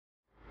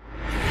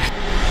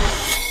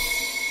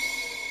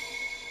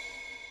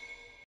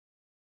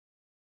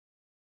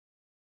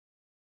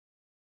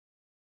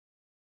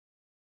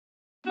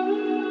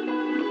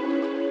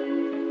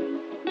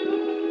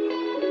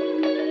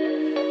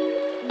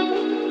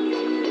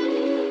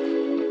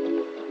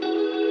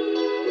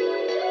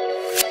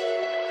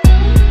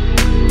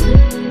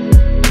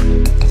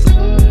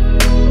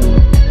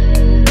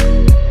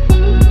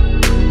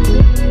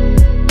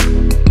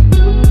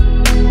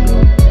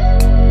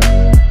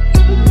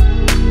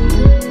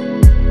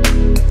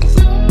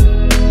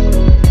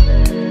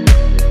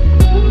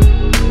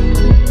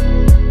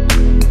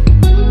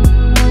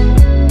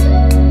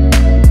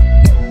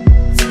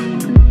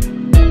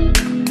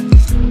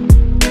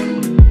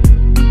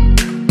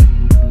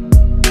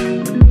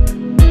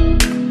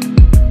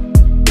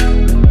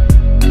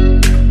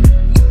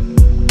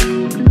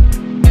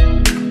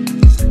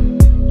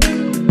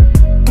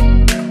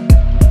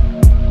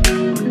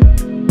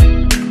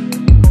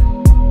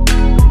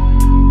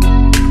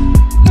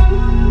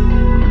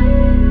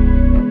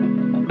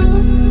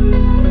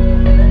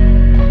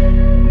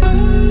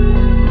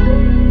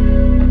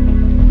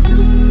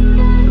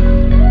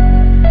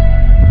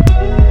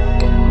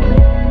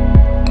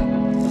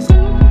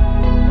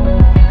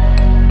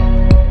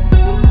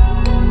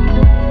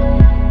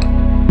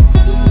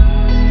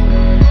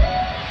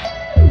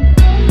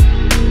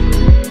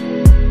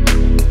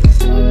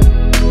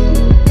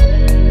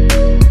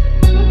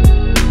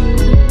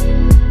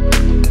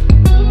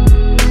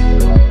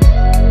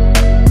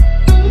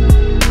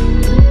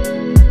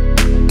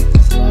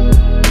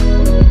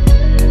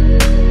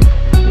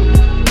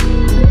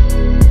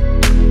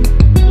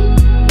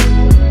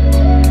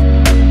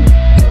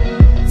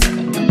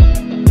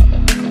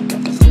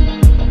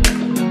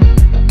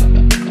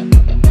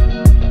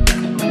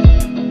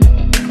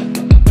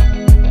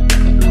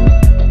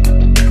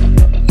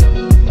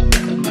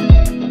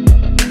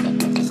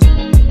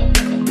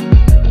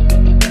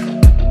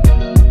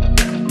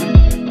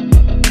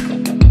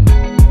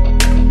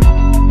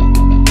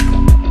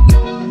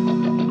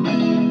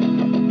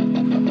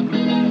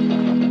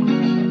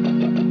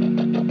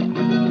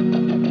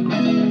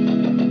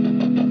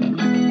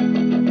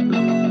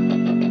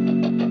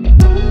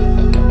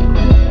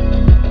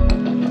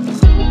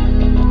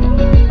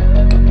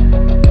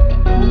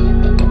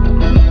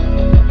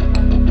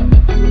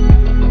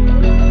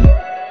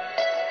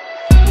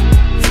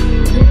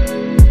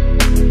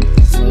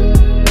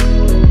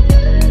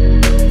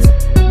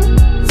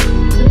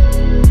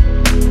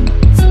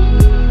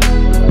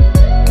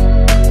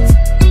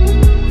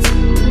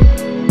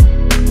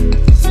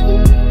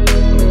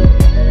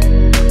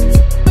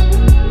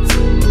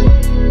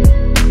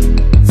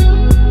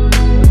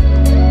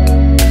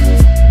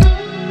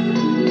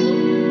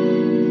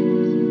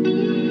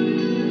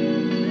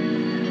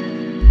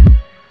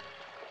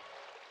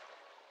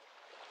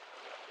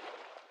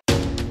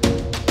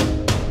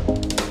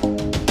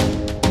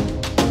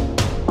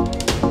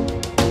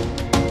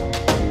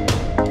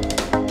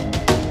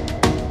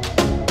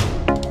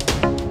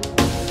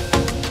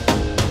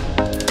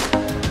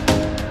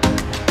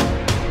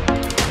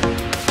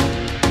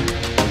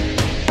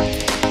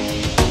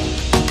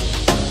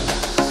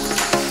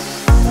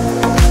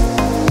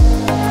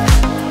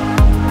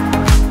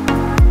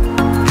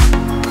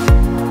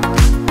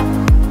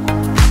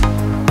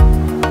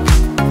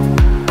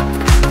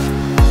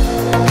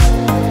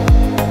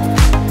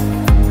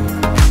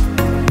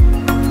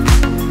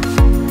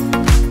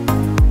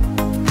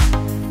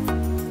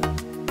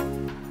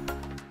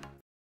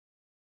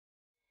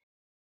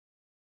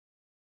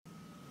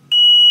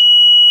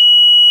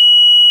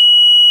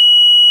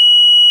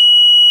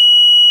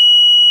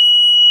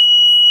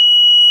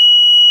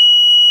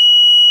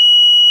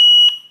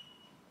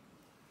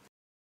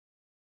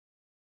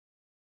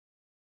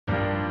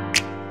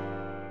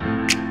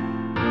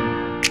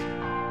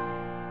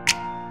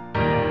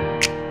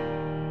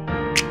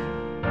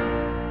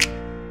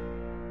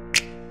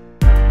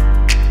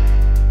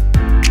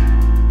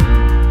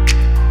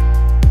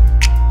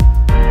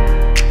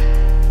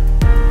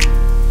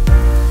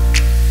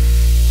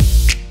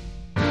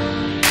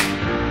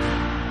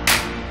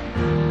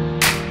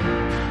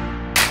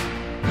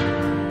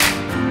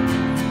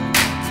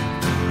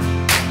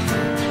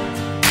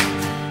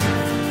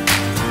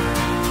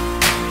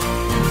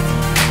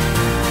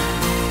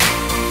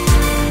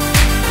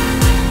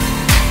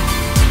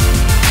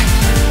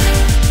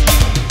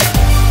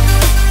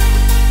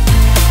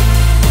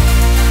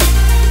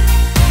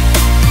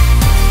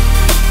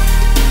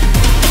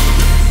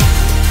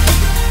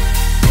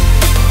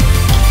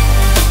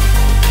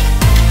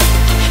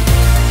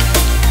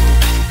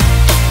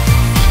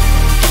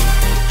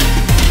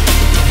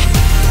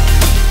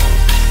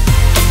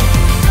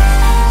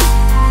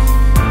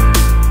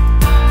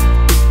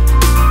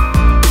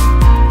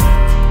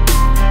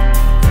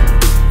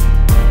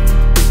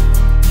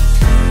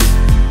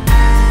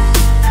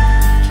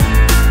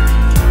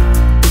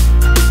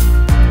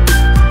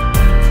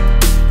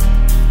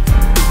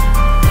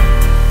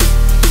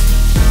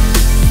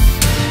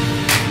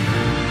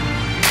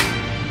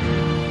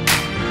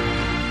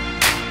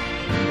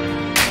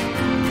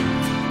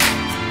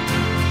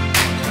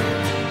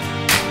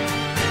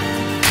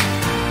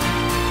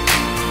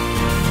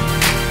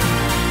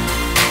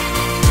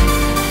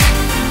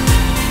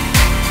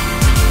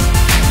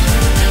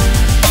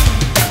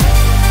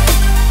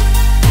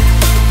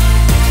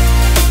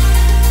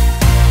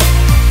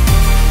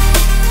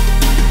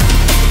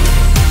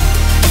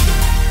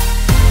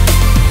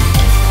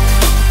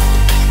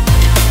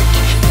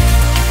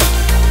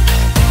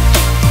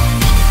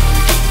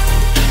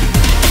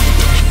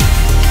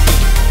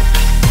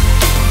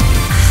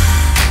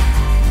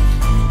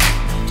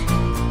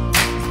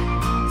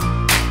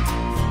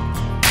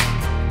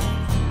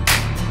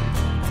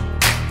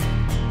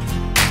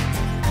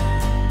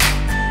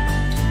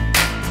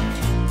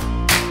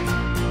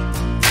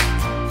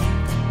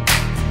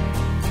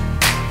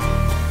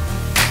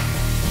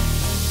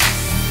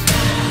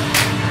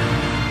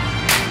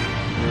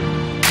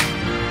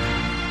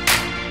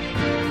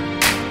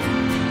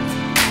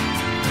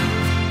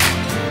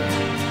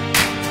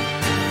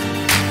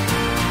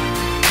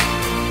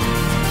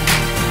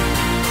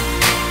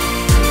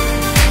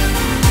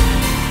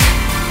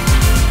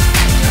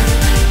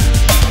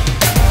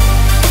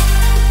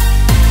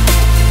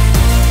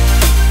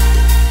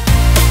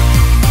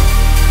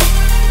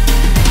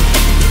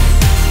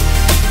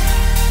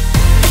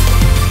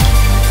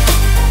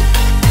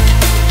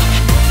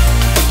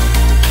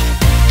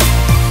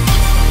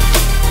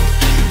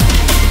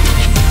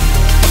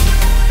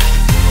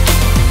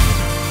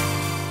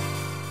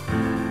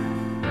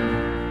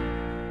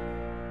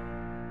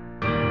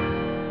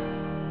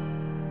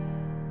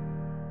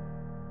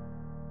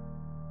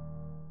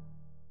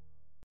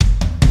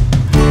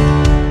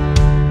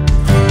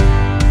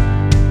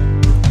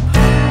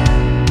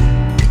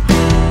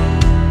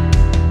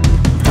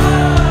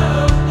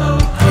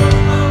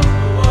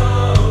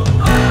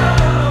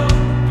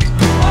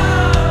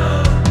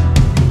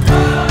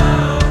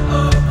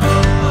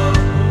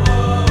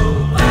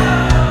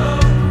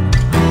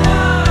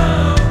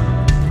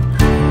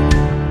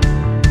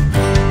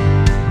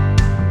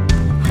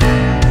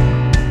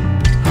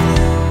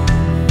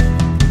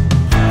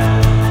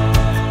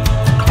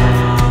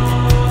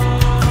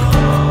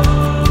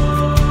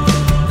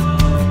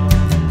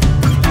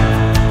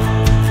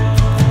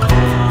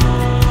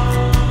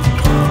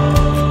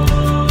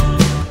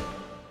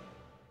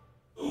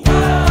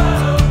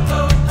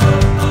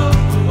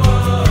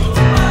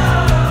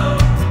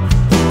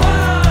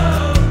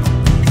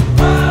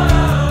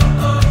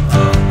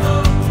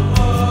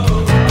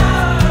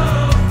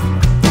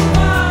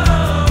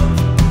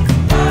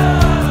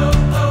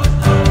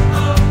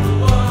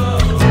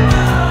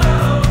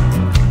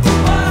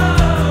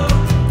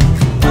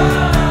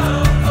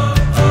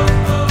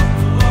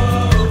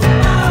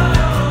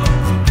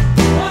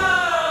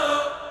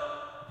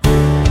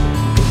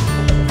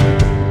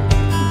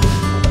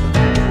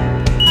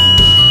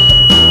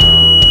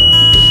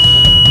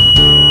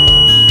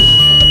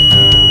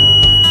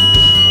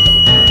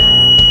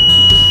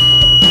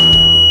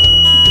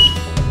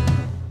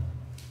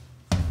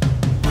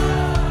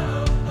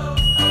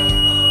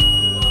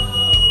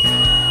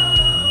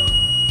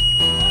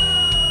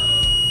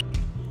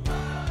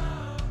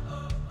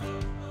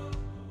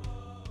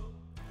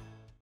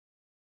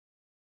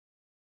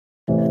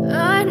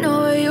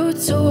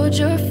told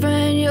your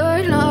friend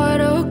you're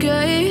not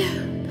okay?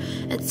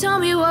 And tell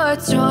me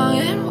what's wrong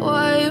and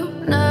why you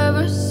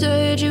never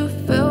said you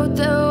felt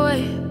that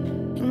way.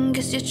 And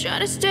guess you're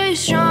trying to stay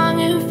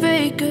strong and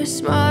fake a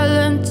smile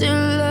until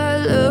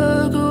I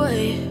look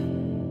away.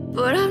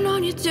 But I've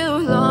known you too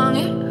long,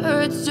 it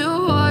hurts to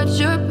watch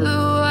your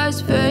blue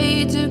eyes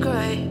fade to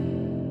gray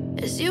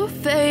as you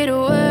fade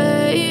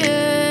away,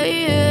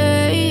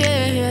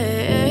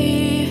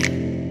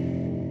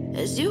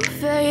 as you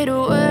fade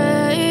away.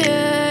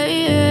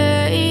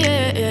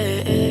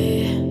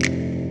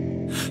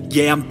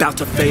 Yeah, I'm about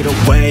to fade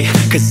away,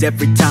 cause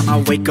every time I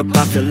wake up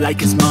I feel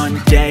like it's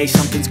Monday.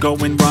 Something's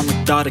going wrong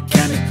with all the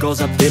chemicals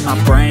up in my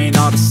brain.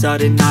 All of a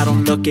sudden I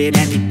don't look at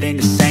anything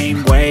the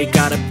same way.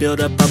 Got a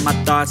buildup of my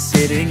thoughts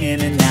sitting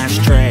in an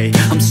ashtray.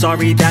 I'm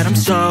sorry that I'm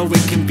so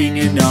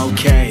inconvenient,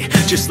 okay?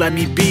 Just let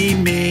me be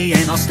me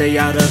and I'll stay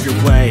out of your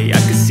way. I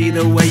can see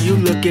the way you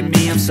look at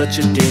me, I'm such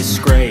a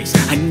disgrace.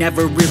 I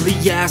never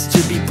really asked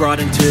to be brought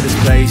into this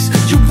place.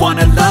 You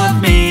wanna love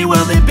me?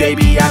 Well then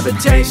baby I have a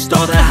taste.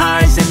 All the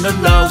highs and the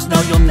lows, no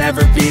you'll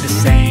never be the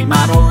same.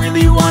 I don't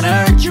really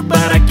wanna hurt you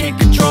but I can't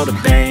control the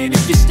pain.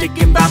 If you're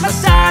sticking by my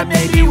side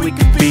maybe we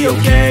could be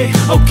okay.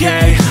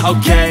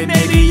 Okay,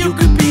 maybe you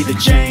could be the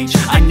change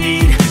I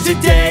need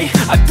today.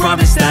 I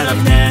promise that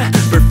I've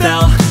never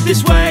felt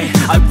this way.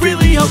 I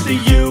really hope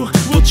that you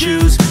will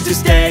choose to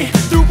stay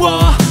through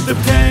all the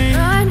pain.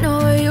 I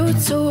know you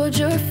told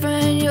your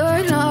friend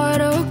you're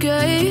not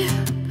okay.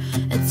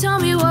 And tell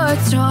me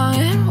what's wrong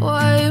and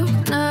why you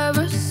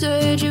never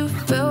said you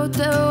felt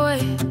that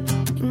way.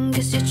 And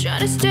guess you're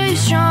trying to stay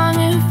strong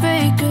and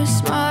fake a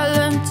smile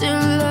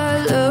until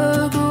I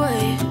look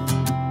away.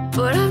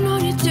 But I've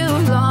known you too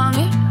long,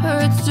 it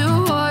hurts to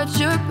watch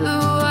your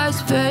blue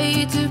eyes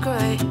fade to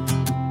gray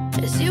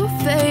as you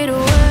fade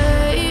away,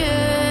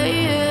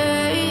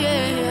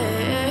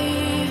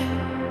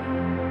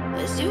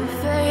 as you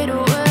fade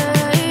away,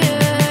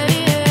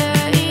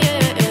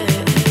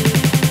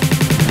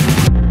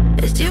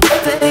 as you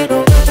fade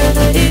away.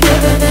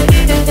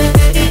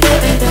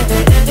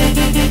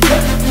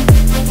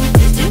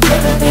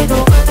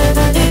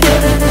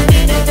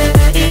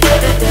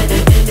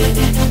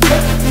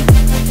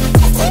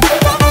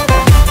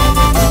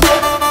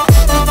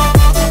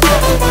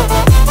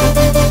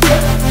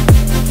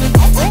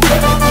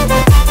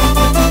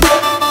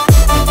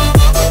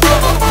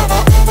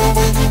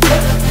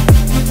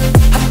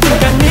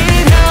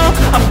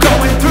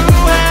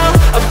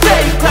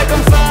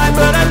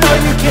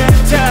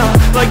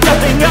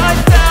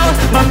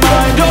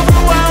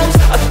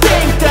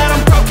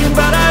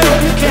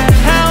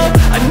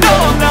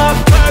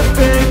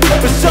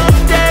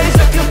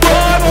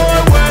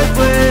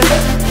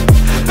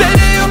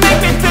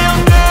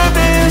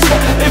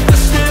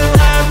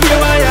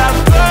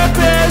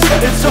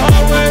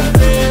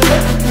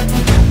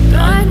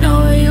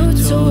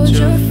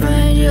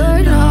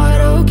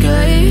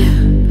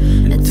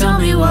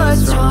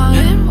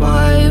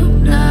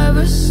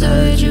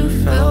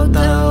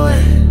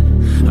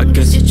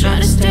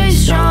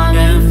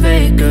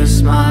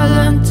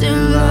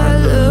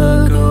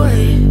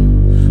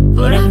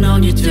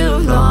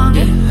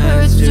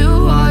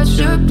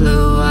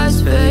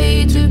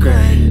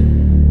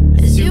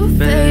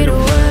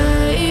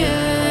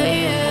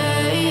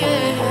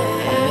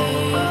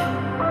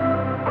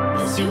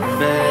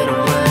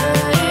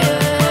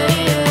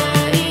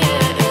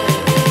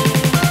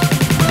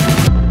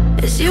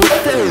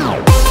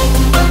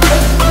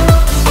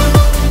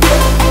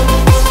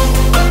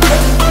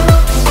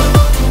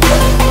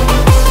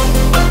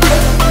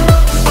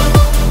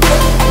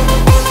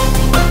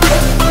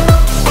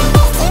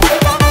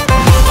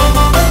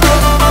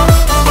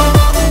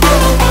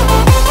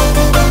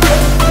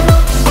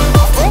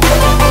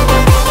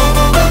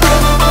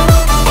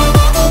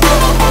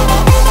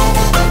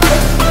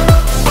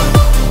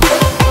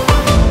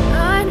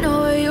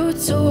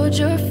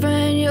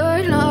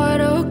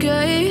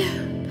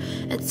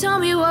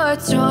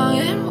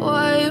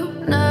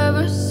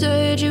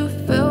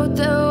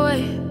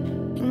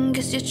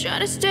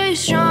 Trying to stay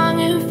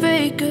strong and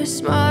fake a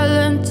smile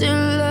until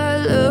I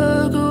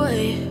look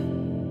away.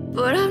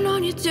 But I've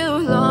known you too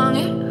long,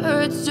 it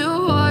hurts to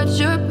watch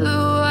your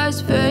blue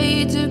eyes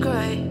fade to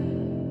gray